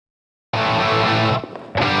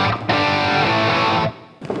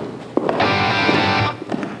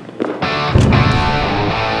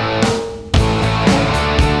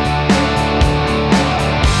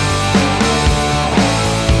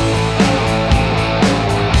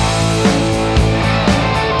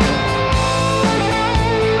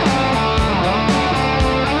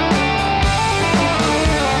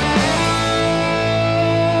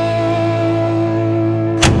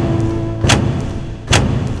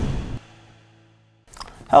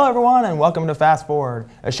Hello everyone and welcome to Fast Forward,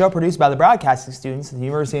 a show produced by the broadcasting students at the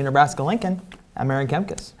University of Nebraska-Lincoln. I'm Aaron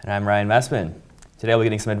Kemkes. And I'm Ryan Messman. Today we'll be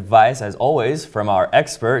getting some advice, as always, from our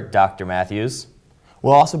expert, Dr. Matthews.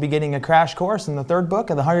 We'll also be getting a crash course in the third book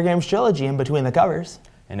of the Hunger Games trilogy, In Between the Covers.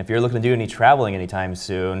 And if you're looking to do any traveling anytime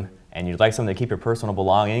soon, and you'd like something to keep your personal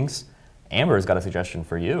belongings, Amber's got a suggestion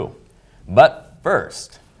for you. But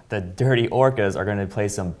first, the Dirty Orcas are going to play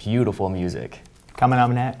some beautiful music. Coming up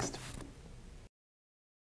next.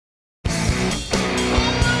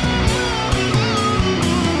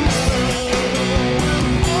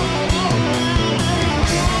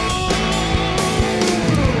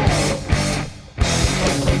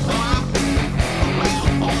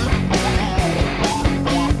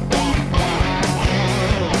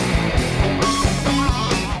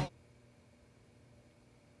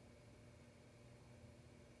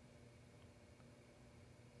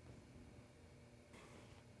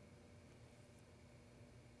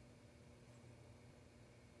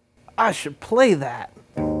 I should play that.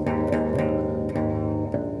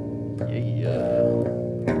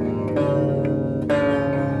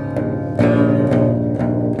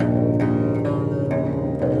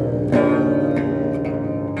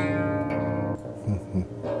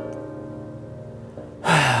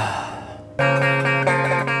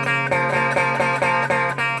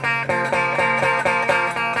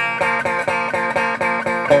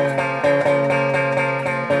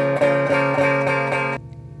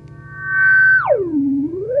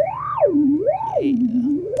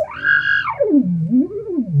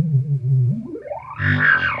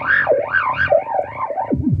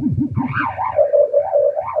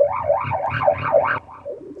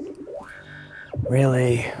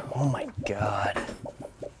 Really? Oh my God.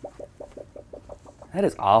 That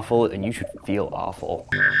is awful, and you should feel awful.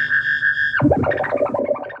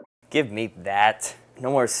 Give me that.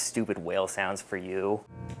 No more stupid whale sounds for you.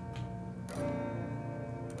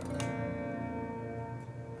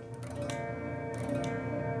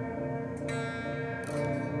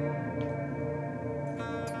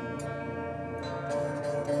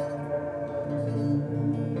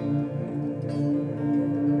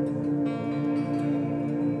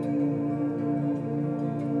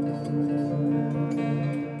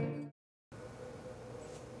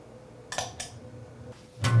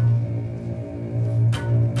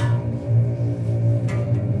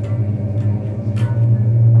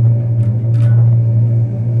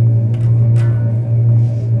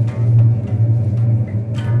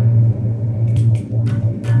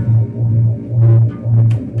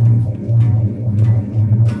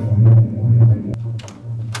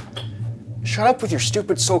 Shut up with your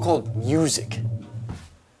stupid so-called music.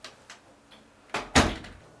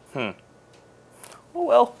 Oh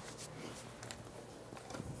well.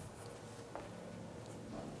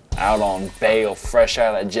 Out on bail, fresh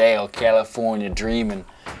out of jail, California dreaming.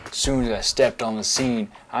 Soon as I stepped on the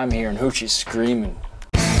scene, I'm hearing hoochies screaming.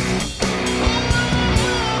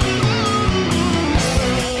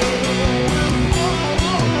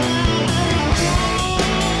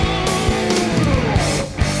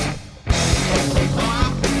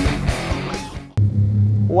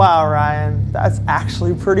 Wow, Ryan, that's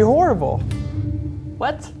actually pretty horrible.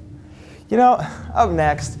 What? You know, up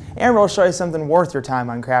next, Amber will show you something worth your time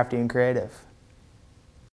on Crafty and Creative.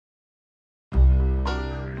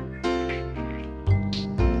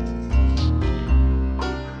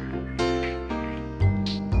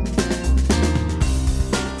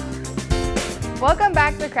 Welcome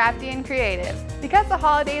back to Crafty and Creative. Because the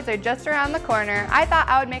holidays are just around the corner, I thought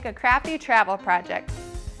I would make a crafty travel project.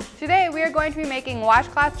 Today we are going to be making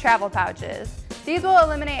washcloth travel pouches. These will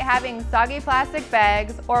eliminate having soggy plastic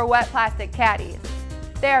bags or wet plastic caddies.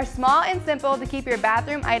 They are small and simple to keep your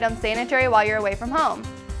bathroom items sanitary while you're away from home.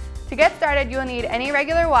 To get started, you'll need any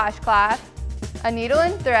regular washcloth, a needle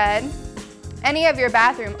and thread, any of your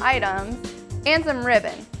bathroom items, and some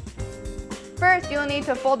ribbon. First, you'll need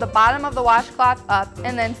to fold the bottom of the washcloth up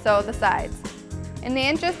and then sew the sides. In the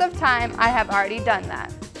interest of time, I have already done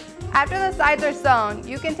that. After the sides are sewn,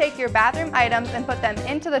 you can take your bathroom items and put them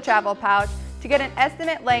into the travel pouch to get an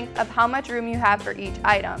estimate length of how much room you have for each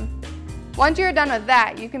item. Once you're done with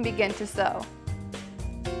that, you can begin to sew.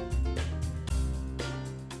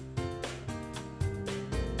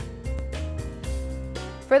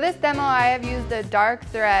 For this demo, I have used a dark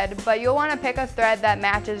thread, but you'll want to pick a thread that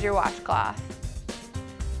matches your washcloth.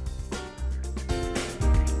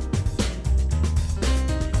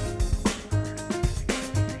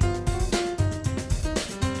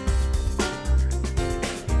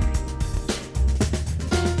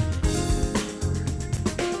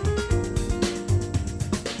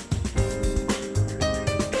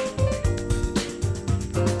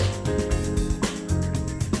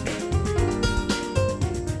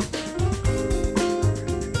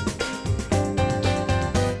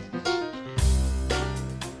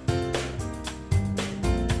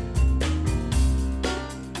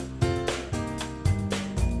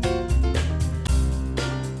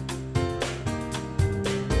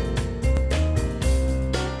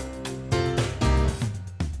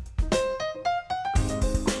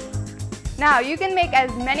 Now you can make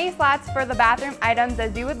as many slots for the bathroom items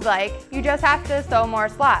as you would like, you just have to sew more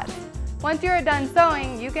slots. Once you are done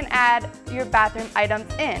sewing, you can add your bathroom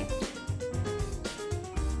items in.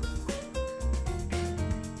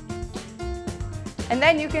 And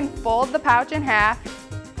then you can fold the pouch in half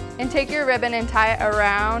and take your ribbon and tie it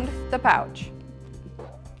around the pouch.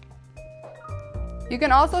 You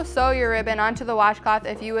can also sew your ribbon onto the washcloth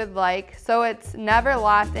if you would like, so it's never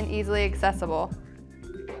lost and easily accessible.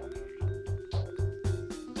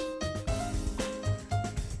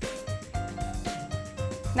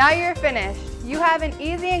 Now you're finished. You have an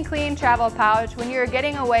easy and clean travel pouch when you're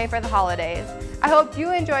getting away for the holidays. I hope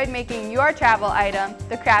you enjoyed making your travel item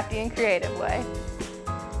the crafty and creative way.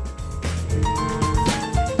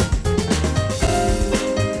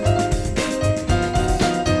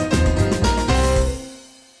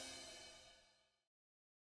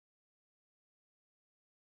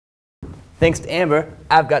 Thanks to Amber,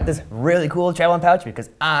 I've got this really cool traveling pouch because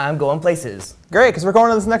I'm going places. Great, because we're going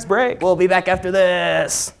to this next break. We'll be back after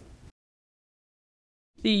this.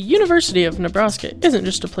 The University of Nebraska isn't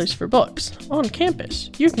just a place for books. On campus,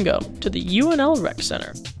 you can go to the UNL Rec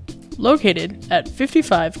Center. Located at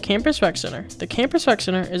 55 Campus Rec Center, the Campus Rec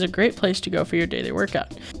Center is a great place to go for your daily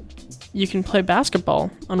workout. You can play basketball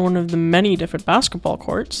on one of the many different basketball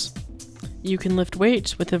courts. You can lift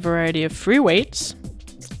weights with a variety of free weights,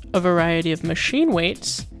 a variety of machine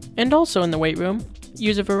weights, and also in the weight room,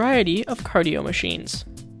 use a variety of cardio machines.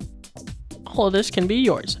 All of this can be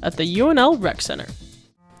yours at the UNL Rec Center.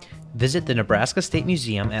 Visit the Nebraska State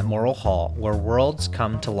Museum at Morrill Hall, where worlds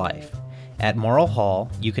come to life. At Morrill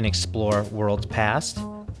Hall, you can explore worlds past,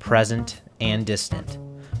 present, and distant.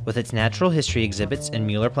 With its natural history exhibits and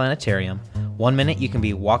Mueller Planetarium, 1 minute you can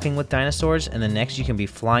be walking with dinosaurs and the next you can be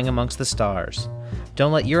flying amongst the stars.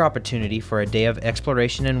 Don't let your opportunity for a day of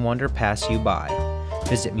exploration and wonder pass you by.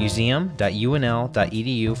 Visit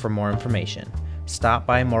museum.unl.edu for more information. Stop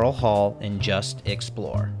by Morrill Hall and just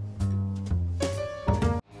explore.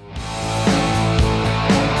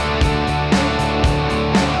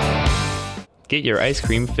 Get your ice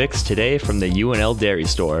cream fix today from the UNL Dairy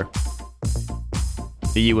Store.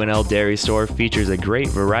 The UNL Dairy Store features a great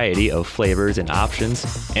variety of flavors and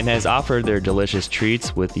options and has offered their delicious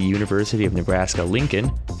treats with the University of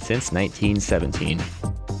Nebraska-Lincoln since 1917.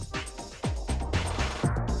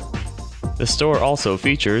 The store also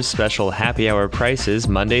features special happy hour prices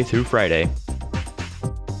Monday through Friday.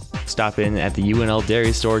 Stop in at the UNL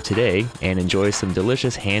Dairy Store today and enjoy some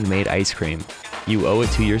delicious handmade ice cream. You owe it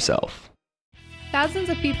to yourself. Thousands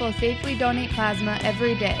of people safely donate plasma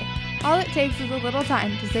every day. All it takes is a little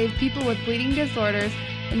time to save people with bleeding disorders,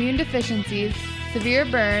 immune deficiencies, severe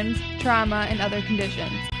burns, trauma, and other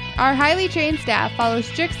conditions. Our highly trained staff follows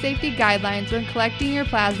strict safety guidelines when collecting your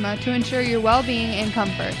plasma to ensure your well-being and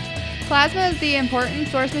comfort. Plasma is the important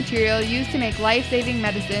source material used to make life-saving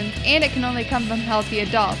medicines, and it can only come from healthy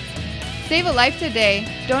adults. Save a life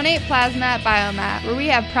today. Donate plasma at Biomat, where we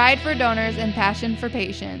have pride for donors and passion for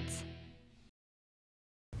patients.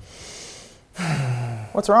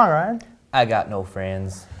 What's wrong, Ryan? I got no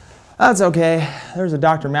friends. That's okay. There's a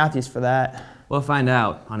Dr. Matthews for that. We'll find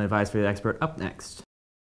out on Advice for the Expert up next.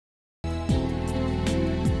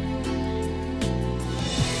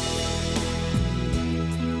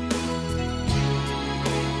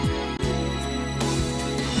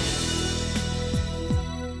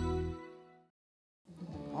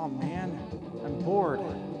 Oh man, I'm bored.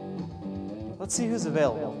 Let's see who's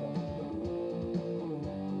available.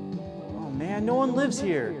 Oh man, no one lives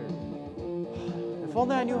here. If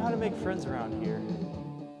only I knew how to make friends around here.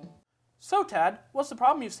 So, Tad, what's the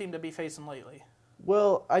problem you seem to be facing lately?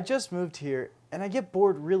 Well, I just moved here, and I get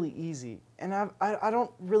bored really easy, and I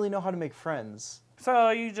don't really know how to make friends.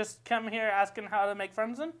 So you just come here asking how to make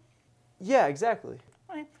friends then? Yeah, exactly.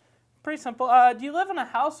 Okay. Pretty simple. Do you live in a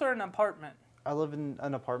house or an apartment? I live in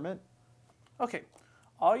an apartment. Okay.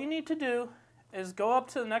 All you need to do is go up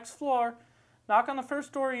to the next floor, knock on the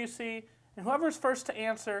first door you see, and whoever's first to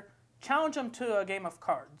answer, challenge them to a game of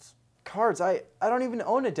cards. Cards? I don't even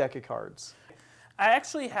own a deck of cards. I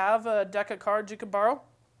actually have a deck of cards you could borrow.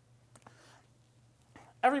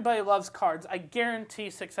 Everybody loves cards. I guarantee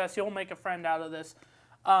success. You'll make a friend out of this.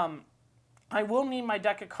 I will need my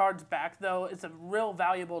deck of cards back, though. It's a real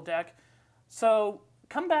valuable deck. So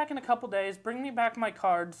come back in a couple days, bring me back my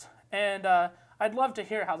cards, and I'd love to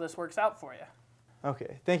hear how this works out for you.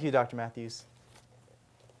 Okay, thank you, Dr. Matthews.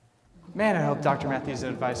 Man, I hope Dr. Matthews'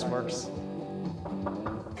 advice works.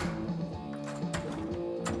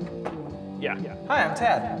 Yeah. Hi, I'm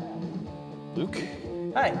Tad. Luke?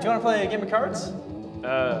 Hi, do you want to play a game of cards?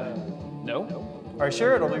 No. Are you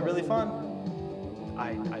sure? It'll be really fun.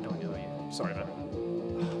 I don't know you. Sorry,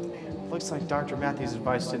 man. Looks like Dr. Matthews'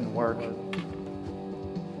 advice didn't work.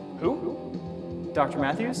 Who? Dr.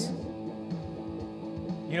 Matthews?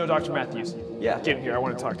 You know Dr. Matthews? Yeah. Get in here, I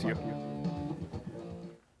want to talk to you.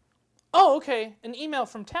 Oh, okay, an email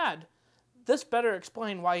from Tad. This better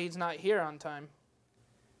explain why he's not here on time.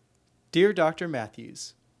 Dear Dr.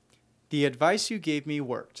 Matthews, the advice you gave me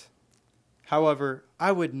worked. However,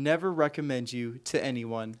 I would never recommend you to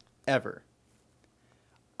anyone, ever.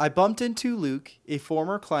 I bumped into Luke, a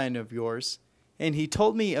former client of yours, and he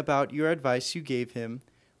told me about your advice you gave him,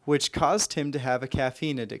 which caused him to have a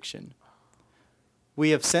caffeine addiction. We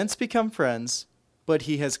have since become friends, but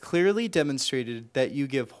he has clearly demonstrated that you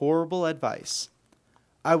give horrible advice.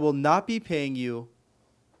 I will not be paying you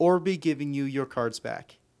or be giving you your cards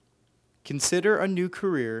back. Consider a new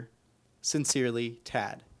career. Sincerely,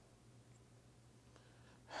 Tad.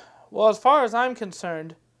 Well, as far as I'm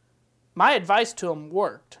concerned, my advice to him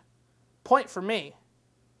worked. Point for me.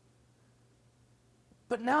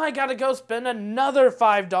 But now I gotta go spend another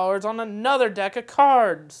 $5 on another deck of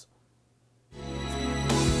cards.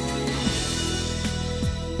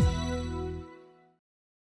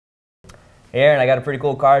 Hey Aaron, I got a pretty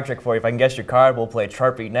cool card trick for you. If I can guess your card, we'll play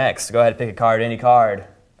Sharpie next. Go ahead and pick a card, any card.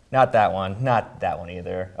 Not that one. Not that one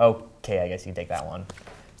either. Okay, I guess you can take that one.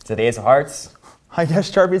 So the Ace of Hearts. I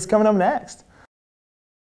guess Sharpie's coming up next.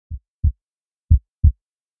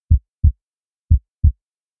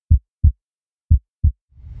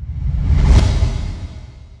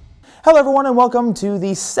 Hello everyone and welcome to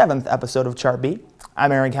the 7th episode of Chartbeat.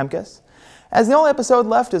 I'm Aaron Kemkes. As the only episode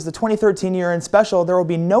left is the 2013 year-end special, there will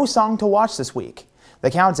be no song to watch this week. The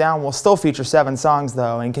countdown will still feature 7 songs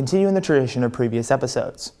though, and continue in the tradition of previous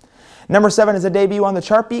episodes. Number 7 is a debut on the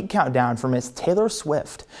Chartbeat countdown for Miss Taylor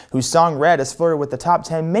Swift, whose song Red has flirted with the top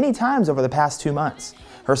 10 many times over the past 2 months.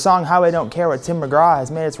 Her song How I Don't Care with Tim McGraw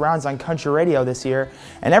has made its rounds on country radio this year,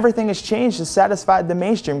 and everything has changed to satisfy the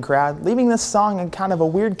mainstream crowd, leaving this song in kind of a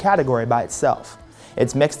weird category by itself.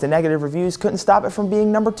 Its mixed and negative reviews couldn't stop it from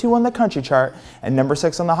being number 2 on the country chart and number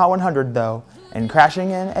 6 on the Hot 100 though, and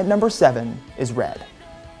crashing in at number 7 is Red.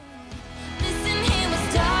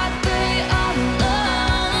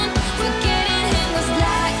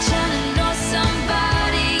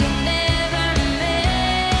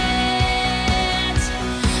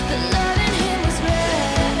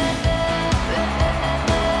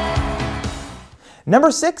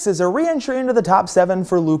 Number 6 is a re-entry into the top 7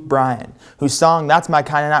 for Luke Bryan, whose song That's My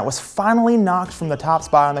Kinda Night was finally knocked from the top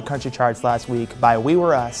spot on the country charts last week by We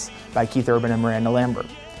Were Us by Keith Urban and Miranda Lambert.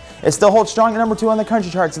 It still holds strong at number 2 on the country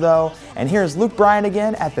charts though, and here's Luke Bryan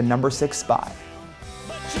again at the number 6 spot.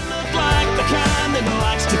 But you look like the kind that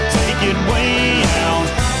likes to take it way out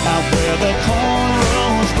where the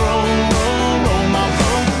cornrows roll my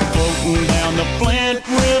boat, floating down the Flint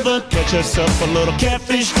River, catch us up a little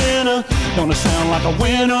catfish dinner. Gonna sound like a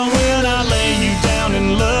winner when I lay you down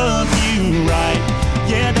and love you right.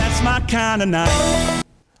 Yeah, that's my kind of night.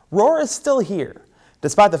 Roar is still here,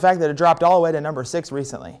 despite the fact that it dropped all the way to number 6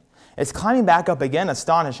 recently. It's climbing back up again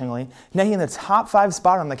astonishingly, making the top 5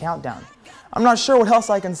 spot on the countdown. I'm not sure what else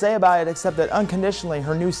I can say about it except that Unconditionally,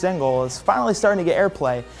 her new single, is finally starting to get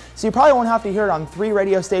airplay, so you probably won't have to hear it on 3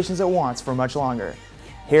 radio stations at once for much longer.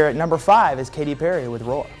 Here at number 5 is Katy Perry with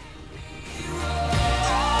Roar.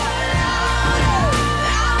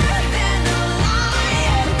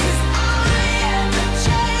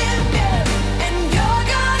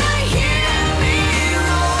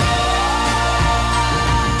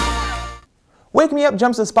 Wake Me Up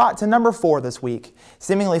jumps a spot to number 4 this week,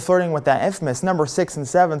 seemingly flirting with that infamous number 6 and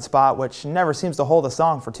 7 spot, which never seems to hold a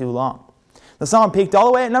song for too long. The song peaked all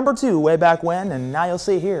the way at number 2 way back when, and now you'll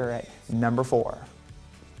see here at number 4.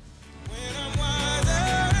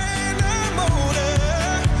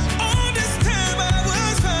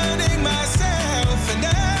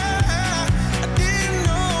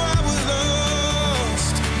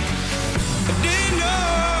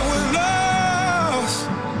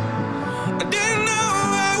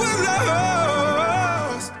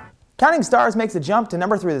 Counting Stars makes a jump to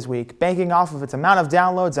number 3 this week, banking off of its amount of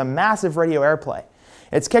downloads and massive radio airplay.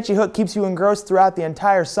 Its catchy hook keeps you engrossed throughout the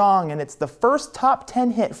entire song, and it's the first top 10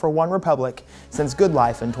 hit for One Republic since Good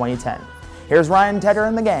Life in 2010. Here's Ryan Tedder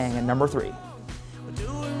and the gang at number 3.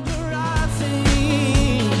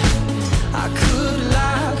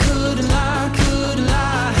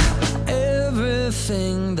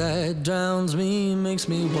 Everything that drowns me makes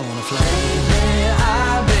me wanna fly.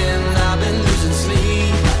 I've been losing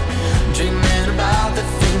sleep, dreaming about the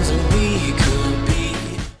things that we could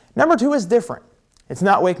be. Number 2 is different. It's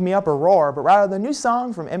not Wake Me Up or Roar, but rather the new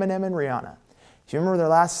song from Eminem and Rihanna. If you remember their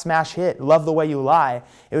last smash hit, Love the Way You Lie,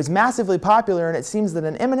 it was massively popular, and it seems that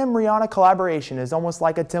an Eminem-Rihanna collaboration is almost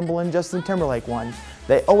like a Timbaland-Justin Timberlake one.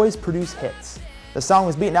 They always produce hits. The song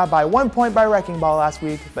was beaten out by 1 point by Wrecking Ball last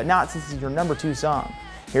week, but not since it's your number 2 song.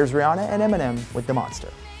 Here's Rihanna and Eminem with The Monster.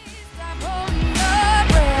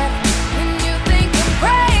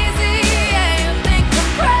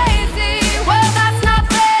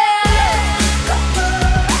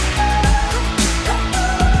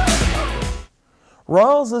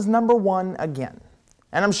 Royals is number 1 again.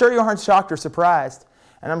 And I'm sure you aren't shocked or surprised.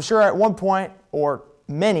 And I'm sure at one point, or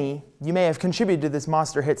many, you may have contributed to this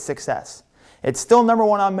monster hit's success. It's still number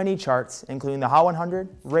 1 on many charts, including the Hot 100,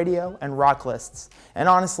 radio, and rock lists. And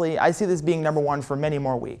honestly, I see this being number 1 for many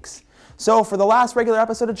more weeks. So for the last regular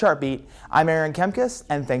episode of Chartbeat, I'm Aaron Kemkes,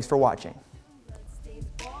 and thanks for watching.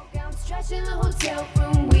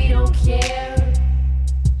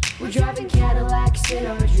 We're driving Cadillacs in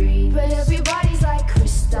our dreams, but everybody's like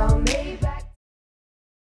crystal Maybach.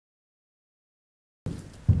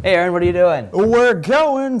 Hey Aaron, what are you doing? We're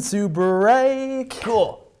going to break.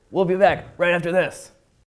 Cool. We'll be back right after this.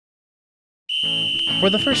 For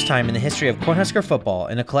the first time in the history of Cornhusker football,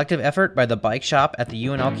 in a collective effort by the Bike Shop at the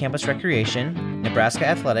UNL Campus Recreation, Nebraska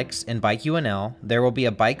Athletics, and Bike UNL, there will be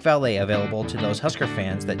a bike valet available to those Husker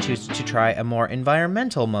fans that choose to try a more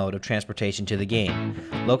environmental mode of transportation to the game.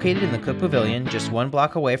 Located in the Cook Pavilion, just 1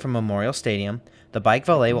 block away from Memorial Stadium, the bike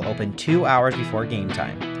valet will open 2 hours before game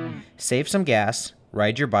time. Save some gas,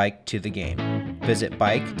 ride your bike to the game. Visit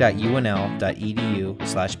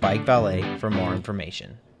bike.unl.edu/bikevalet for more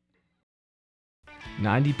information.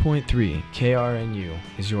 90.3 KRNU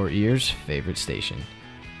is your ear's favorite station.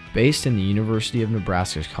 Based in the University of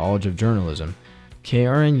Nebraska's College of Journalism,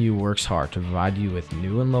 KRNU works hard to provide you with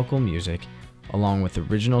new and local music, along with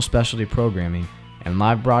original specialty programming and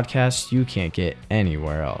live broadcasts you can't get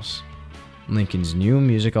anywhere else. Lincoln's new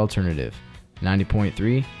music alternative,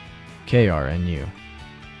 90.3 KRNU.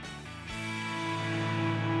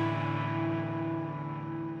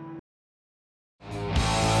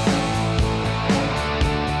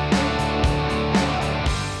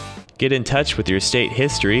 Get in touch with your state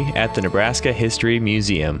history at the Nebraska History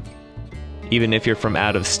Museum. Even if you're from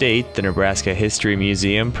out of state, the Nebraska History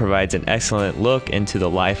Museum provides an excellent look into the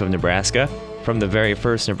life of Nebraska, from the very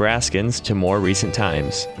first Nebraskans to more recent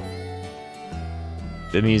times.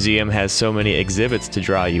 The museum has so many exhibits to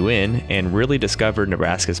draw you in and really discover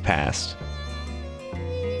Nebraska's past.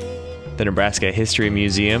 The Nebraska History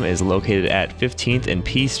Museum is located at 15th and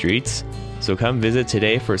P Streets, so come visit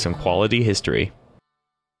today for some quality history.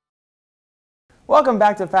 Welcome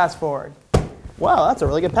back to Fast Forward. Wow, that's a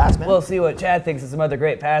really good pass, man. We'll see what Chad thinks of some other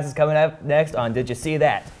great passes coming up next on Did You See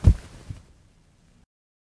That?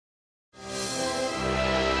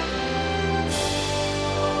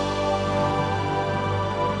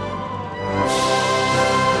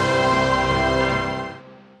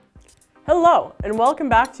 Hello, and welcome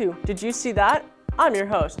back to Did You See That? I'm your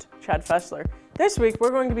host, Chad Fessler. This week,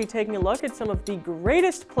 we're going to be taking a look at some of the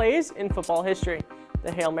greatest plays in football history,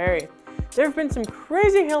 the Hail Mary. There have been some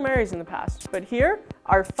crazy Hail Marys in the past, but here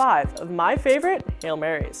are 5 of my favorite Hail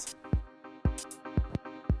Marys.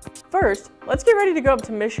 First, let's get ready to go up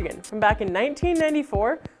to Michigan from back in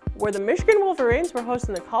 1994, where the Michigan Wolverines were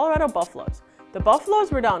hosting the Colorado Buffaloes. The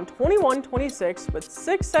Buffaloes were down 21-26 with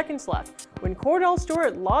 6 seconds left when Cordell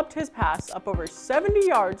Stewart lobbed his pass up over 70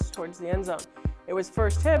 yards towards the end zone. It was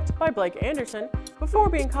first tipped by Blake Anderson before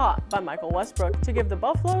being caught by Michael Westbrook to give the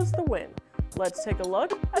Buffaloes the win. Let's take a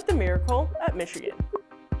look at the miracle at Michigan.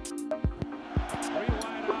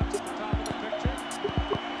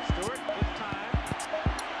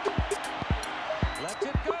 Lets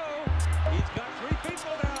it go. He's got 3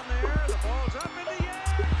 people down there. The ball's up in the air.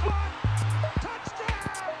 Caught. Touchdown!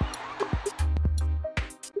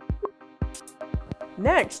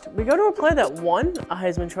 Next, we go to a play that won a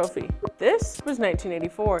Heisman Trophy. This was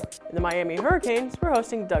 1984, and the Miami Hurricanes were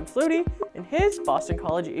hosting Doug Flutie and his Boston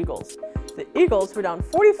College Eagles. The Eagles were down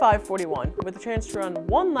 45-41 with a chance to run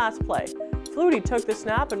one last play. Flutie took the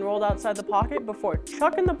snap and rolled outside the pocket before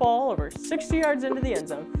chucking the ball over 60 yards into the end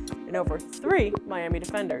zone and over 3 Miami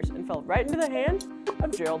defenders and fell right into the hands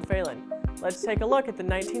of Gerald Phelan. Let's take a look at the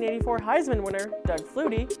 1984 Heisman winner, Doug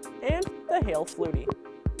Flutie, and the Hail Flutie.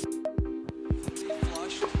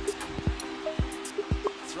 Flushed.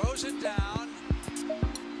 Throws it down.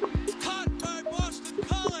 Caught by Boston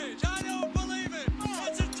College. I don't believe it.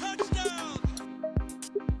 It's a touchdown.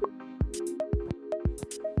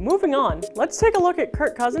 Moving on, let's take a look at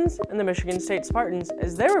Kirk Cousins and the Michigan State Spartans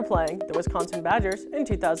as they were playing the Wisconsin Badgers in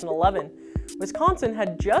 2011. Wisconsin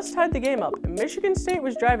had just tied the game up, and Michigan State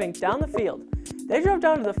was driving down the field. They drove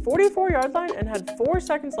down to the 44-yard line and had 4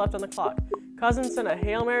 seconds left on the clock. Cousins sent a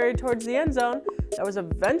Hail Mary towards the end zone that was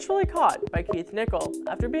eventually caught by Keith Nickel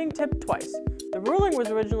after being tipped twice. The ruling was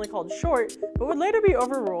originally called short, but would later be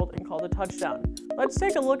overruled and called a touchdown. Let's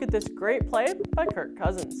take a look at this great play by Kirk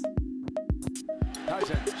Cousins.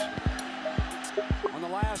 Cousins, on the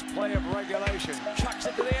last play of regulation, chucks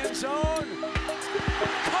it to the end zone.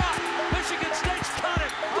 Caught! Michigan State's caught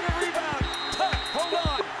it on a rebound. Hold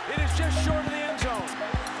on, it is just short of the end zone.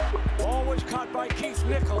 Ball was caught by Keith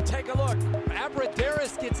Nickel. Take a look.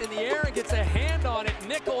 Abradaris gets in the air and gets a hand on it.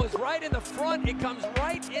 Nickel is right in the front. It comes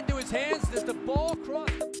right into his hands. Does the ball cross?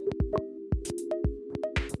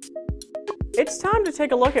 It's time to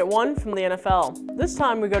take a look at one from the NFL. This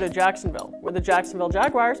time we go to Jacksonville, where the Jacksonville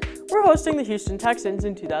Jaguars were hosting the Houston Texans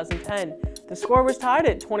in 2010. The score was tied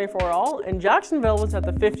at 24-all, and Jacksonville was at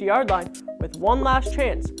the 50-yard line with one last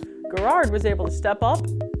chance. Garrard was able to step up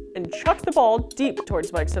and chuck the ball deep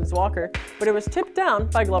towards Mike Sims-Walker, but it was tipped down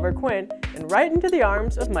by Glover Quinn and right into the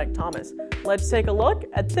arms of Mike Thomas. Let's take a look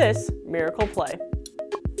at this miracle play.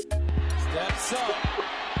 Steps up.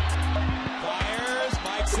 Fires.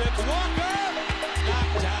 Mike Sims-Walker.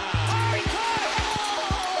 Knocked down. Oh, he caught it!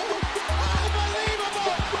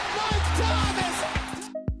 Unbelievable! Mike Thomas.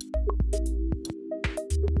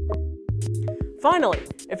 Finally,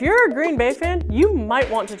 if you're a Green Bay fan, you might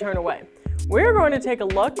want to turn away. We're going to take a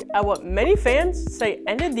look at what many fans say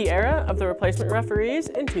ended the era of the replacement referees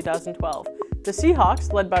in 2012. The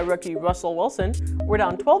Seahawks, led by rookie Russell Wilson, were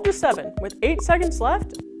down 12-7 with 8 seconds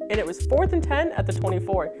left, and it was 4th and 10 at the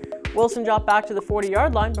 24. Wilson dropped back to the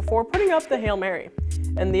 40-yard line before putting up the Hail Mary.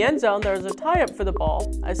 In the end zone, there was a tie-up for the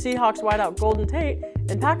ball as Seahawks wideout Golden Tate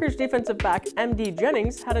and Packers defensive back M.D.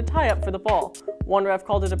 Jennings had a tie-up for the ball. One ref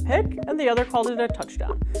called it a pick and the other called it a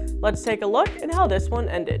touchdown. Let's take a look at how this one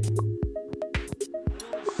ended.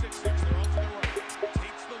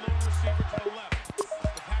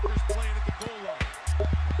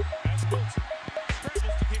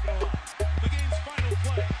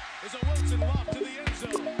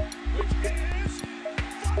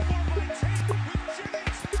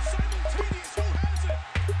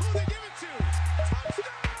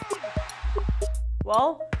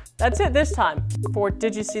 Well, that's it this time for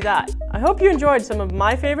Did You See That? I hope you enjoyed some of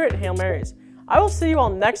my favorite Hail Marys. I will see you all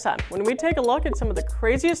next time when we take a look at some of the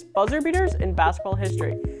craziest buzzer beaters in basketball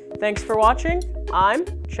history. Thanks for watching. I'm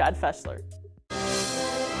Chad Fessler.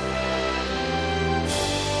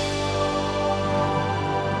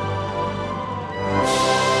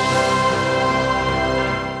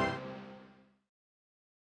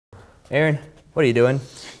 Aaron, what are you doing?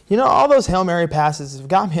 You know, all those Hail Mary passes have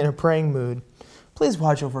got me in a praying mood. Please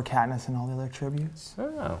watch over Katniss and all the other tributes.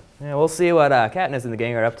 Oh, yeah, we'll see what Katniss and the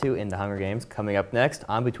gang are up to in the Hunger Games coming up next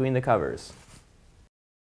on Between the Covers.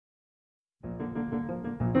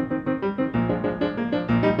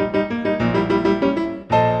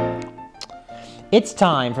 It's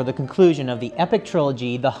time for the conclusion of the epic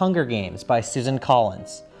trilogy The Hunger Games by Susan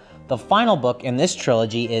Collins. The final book in this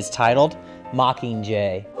trilogy is titled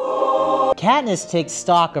Mockingjay. Katniss takes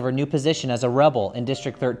stock of her new position as a rebel in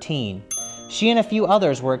District 13. She and a few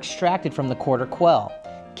others were extracted from the Quarter Quell,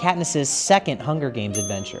 Katniss's second Hunger Games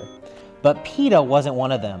adventure. But Peeta wasn't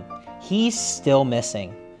one of them. He's still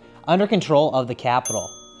missing. Under control of the Capitol,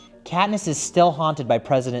 Katniss is still haunted by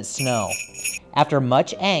President Snow. After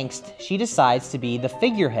much angst, she decides to be the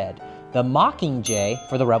figurehead, the Mockingjay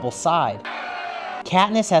for the rebel side.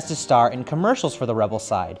 Katniss has to star in commercials for the rebel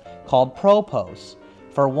side, called Propos.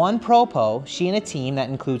 For one Propo, she and a team that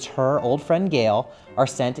includes her old friend Gale are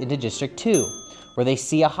sent into District 2, where they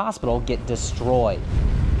see a hospital get destroyed.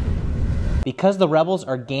 Because the rebels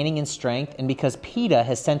are gaining in strength and because Peeta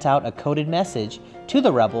has sent out a coded message to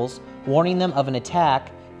the rebels warning them of an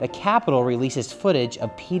attack, the Capitol releases footage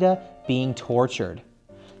of Peeta being tortured.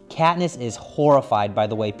 Katniss is horrified by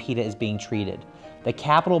the way Peeta is being treated. The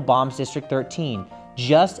Capitol bombs District 13,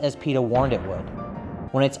 just as Peeta warned it would.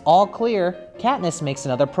 When it's all clear, Katniss makes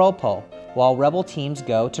another Propo, while rebel teams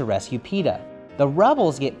go to rescue Peeta. The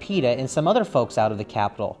rebels get Peeta and some other folks out of the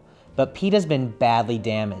Capitol, but Peeta's been badly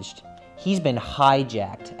damaged. He's been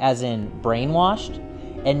hijacked, as in brainwashed,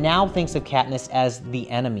 and now thinks of Katniss as the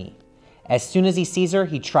enemy. As soon as he sees her,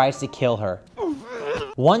 he tries to kill her.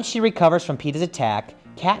 Once she recovers from Peeta's attack,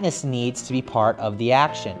 Katniss needs to be part of the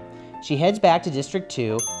action. She heads back to District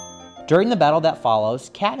 2. During the battle that follows,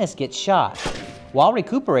 Katniss gets shot. While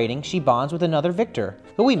recuperating, she bonds with another Victor,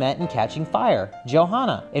 who we met in Catching Fire,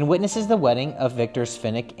 Johanna, and witnesses the wedding of Victors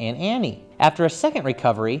Finnick and Annie. After a second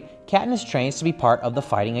recovery, Katniss trains to be part of the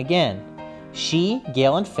fighting again. She,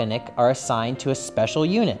 Gale, and Finnick are assigned to a special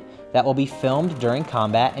unit that will be filmed during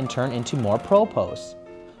combat and turn into more pro posts.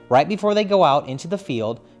 Right before they go out into the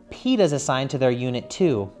field, PETA's assigned to their unit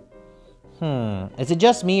too. Is it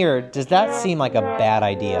just me, or does that seem like a bad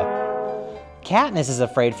idea? Katniss is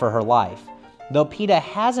afraid for her life. Though PETA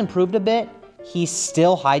has improved a bit, he's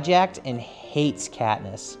still hijacked and hates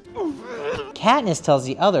Katniss. Katniss tells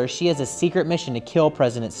the others she has a secret mission to kill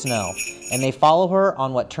President Snow, and they follow her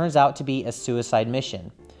on what turns out to be a suicide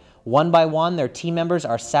mission. One by one, their team members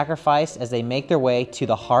are sacrificed as they make their way to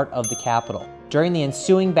the heart of the Capitol. During the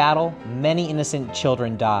ensuing battle, many innocent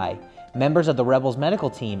children die. Members of the Rebels' medical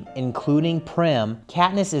team, including Prim,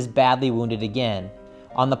 Katniss is badly wounded again.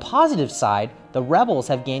 On the positive side, the Rebels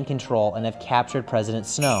have gained control and have captured President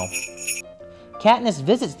Snow. Katniss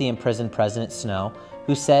visits the imprisoned President Snow,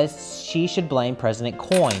 who says she should blame President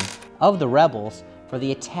Coin of the Rebels for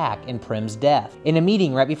the attack and Prim's death. In a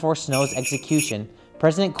meeting right before Snow's execution,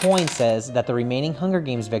 President Coin says that the remaining Hunger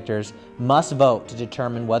Games victors must vote to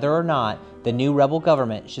determine whether or not the new rebel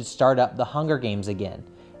government should start up the Hunger Games again,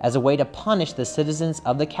 as a way to punish the citizens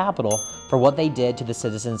of the Capitol for what they did to the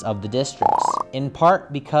citizens of the districts. In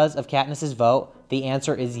part because of Katniss's vote, the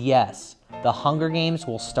answer is yes, the Hunger Games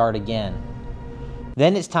will start again.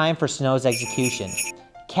 Then it's time for Snow's execution.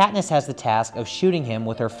 Katniss has the task of shooting him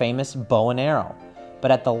with her famous bow and arrow, but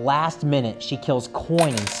at the last minute she kills Coin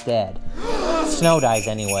instead. Snow dies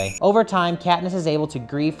anyway. Over time, Katniss is able to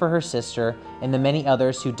grieve for her sister and the many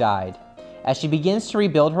others who died. As she begins to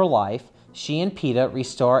rebuild her life, she and PETA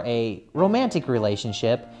restore a romantic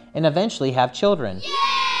relationship and eventually have children.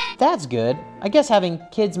 Yeah! That's good. I guess having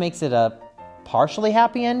kids makes it a partially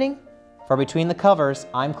happy ending? For Between the Covers,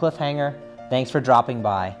 I'm Cliffhanger. Thanks for dropping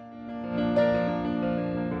by.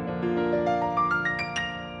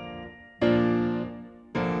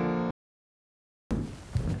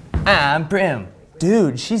 I'm Prim.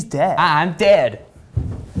 Dude, she's dead. I'm dead.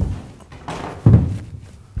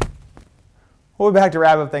 We'll be back to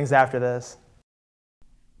wrap up things after this.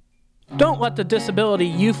 Don't let the disability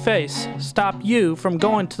you face stop you from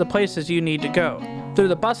going to the places you need to go. Through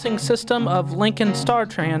the busing system of Lincoln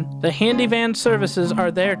StarTran, the Handy Van services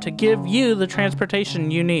are there to give you the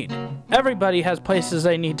transportation you need. Everybody has places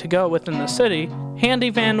they need to go within the city. Handy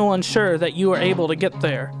Van will ensure that you are able to get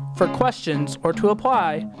there. For questions or to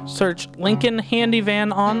apply, search Lincoln Handy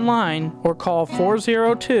Van online or call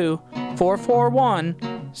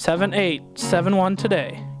 402-441-7871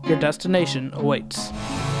 today. Your destination awaits.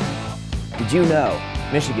 Did you know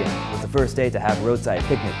Michigan was the first state to have roadside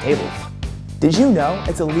picnic tables? Did you know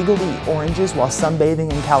it's illegal to eat oranges while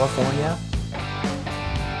sunbathing in California?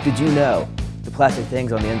 Did you know the plastic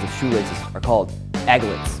things on the ends of shoelaces are called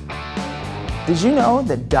aglets? Did you know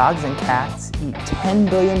that dogs and cats eat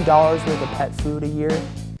 $10 billion worth of pet food a year?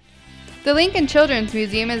 The Lincoln Children's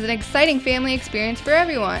Museum is an exciting family experience for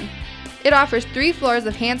everyone. It offers 3 floors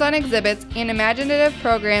of hands-on exhibits and imaginative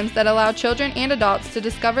programs that allow children and adults to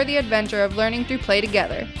discover the adventure of learning through play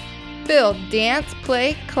together. Build, dance,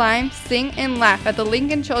 play, climb, sing, and laugh at the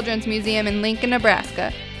Lincoln Children's Museum in Lincoln,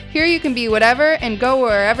 Nebraska. Here you can be whatever and go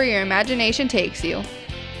wherever your imagination takes you.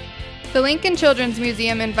 The Lincoln Children's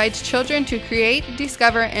Museum invites children to create,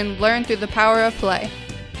 discover, and learn through the power of play.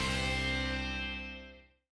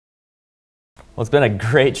 Well, it's been a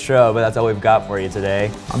great show, but that's all we've got for you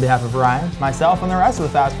today. On behalf of Ryan, myself, and the rest of the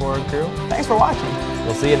Fast Forward crew, thanks for watching.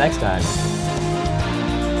 We'll see you next time.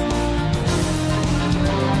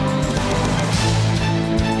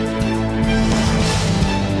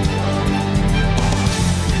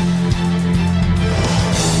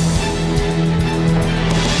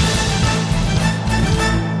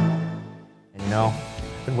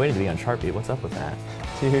 I've been waiting to be on Sharpie. What's up with that?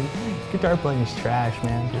 Dude, guitar playing is trash,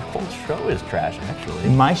 man. Your whole show is trash, actually.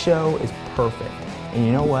 My show is perfect. And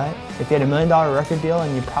you know what? If you had $1 million record deal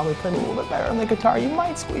and you probably played a little bit better on the guitar, you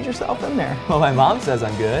might squeeze yourself in there. Well, my mom says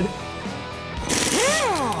I'm good.